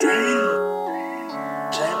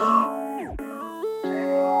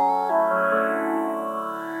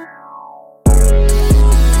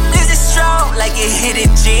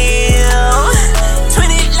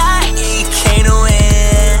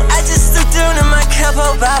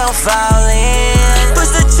bottom falling.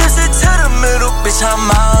 Push the chips into the middle, bitch, I'm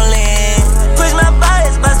all in. Push my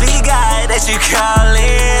bias, must be God that you callin'.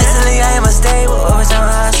 Mentally, I am unstable, overtime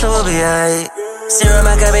high, so we'll be alright. Syrup,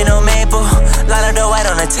 my cup ain't no maple. Lot of the white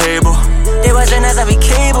on the table. They watchin' as I be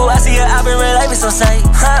cable. I see her out in real life, it's on sight.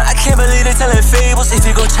 I can't believe they tellin' fables. If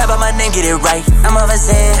you gon' trap out my name, get it right. I'm off a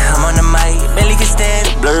Zen, I'm on the mic. Barely can stand,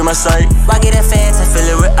 blurry my sight. Why get a fence and fill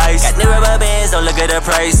it with ice? Got new rubber bands, don't look at the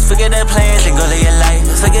price. Forget the plans and go live your life.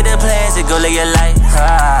 Forget the plans and go live your life.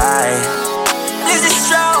 Blizzy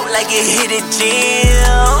strong like it hit a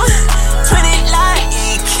gym. 20 like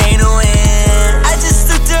you can't win. I just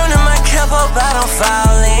stood down in my cup, hope I don't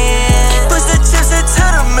fall in. Push the chips into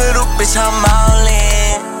the middle, bitch, I'm all